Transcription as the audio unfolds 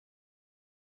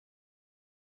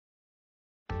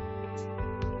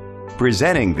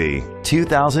Presenting the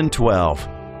 2012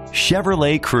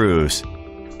 Chevrolet Cruze.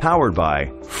 Powered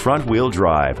by front-wheel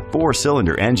drive,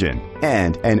 4-cylinder engine,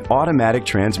 and an automatic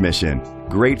transmission.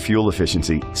 Great fuel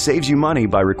efficiency saves you money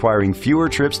by requiring fewer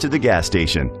trips to the gas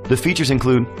station. The features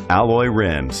include alloy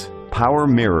rims, power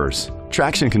mirrors,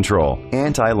 traction control,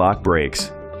 anti-lock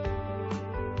brakes.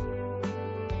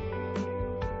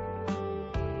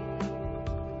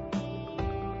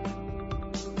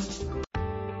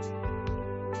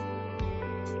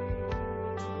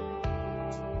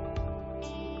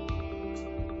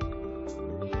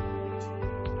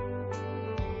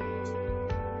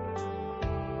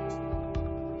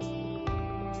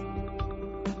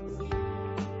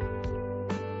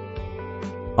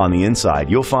 On the inside,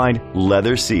 you'll find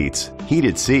leather seats,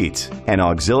 heated seats, an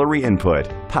auxiliary input,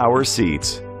 power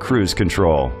seats, cruise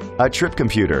control, a trip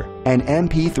computer, an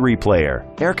MP3 player,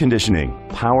 air conditioning,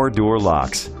 power door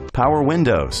locks, power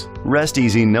windows. Rest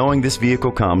easy knowing this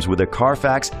vehicle comes with a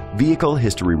Carfax Vehicle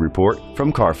History Report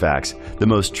from Carfax, the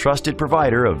most trusted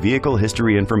provider of vehicle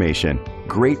history information.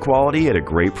 Great quality at a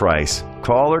great price.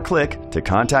 Call or click to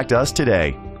contact us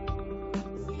today.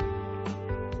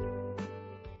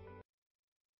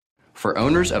 For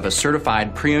owners of a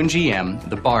certified pre-owned GM,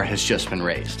 the bar has just been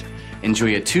raised.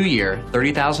 Enjoy a 2-year,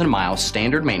 30,000-mile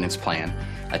standard maintenance plan,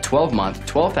 a 12-month,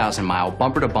 12,000-mile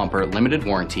bumper-to-bumper limited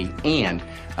warranty, and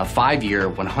a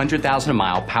 5-year,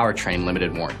 100,000-mile powertrain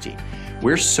limited warranty.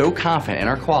 We're so confident in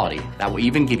our quality that we'll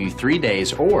even give you 3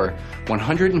 days or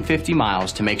 150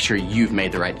 miles to make sure you've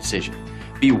made the right decision.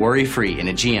 Be worry-free in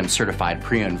a GM certified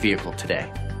pre-owned vehicle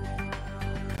today.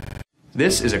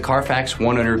 This is a Carfax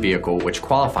one-owner vehicle which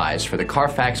qualifies for the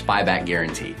Carfax buyback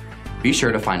guarantee. Be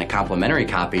sure to find a complimentary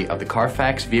copy of the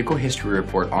Carfax Vehicle History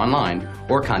Report online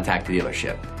or contact the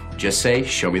dealership. Just say,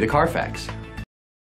 "Show me the Carfax."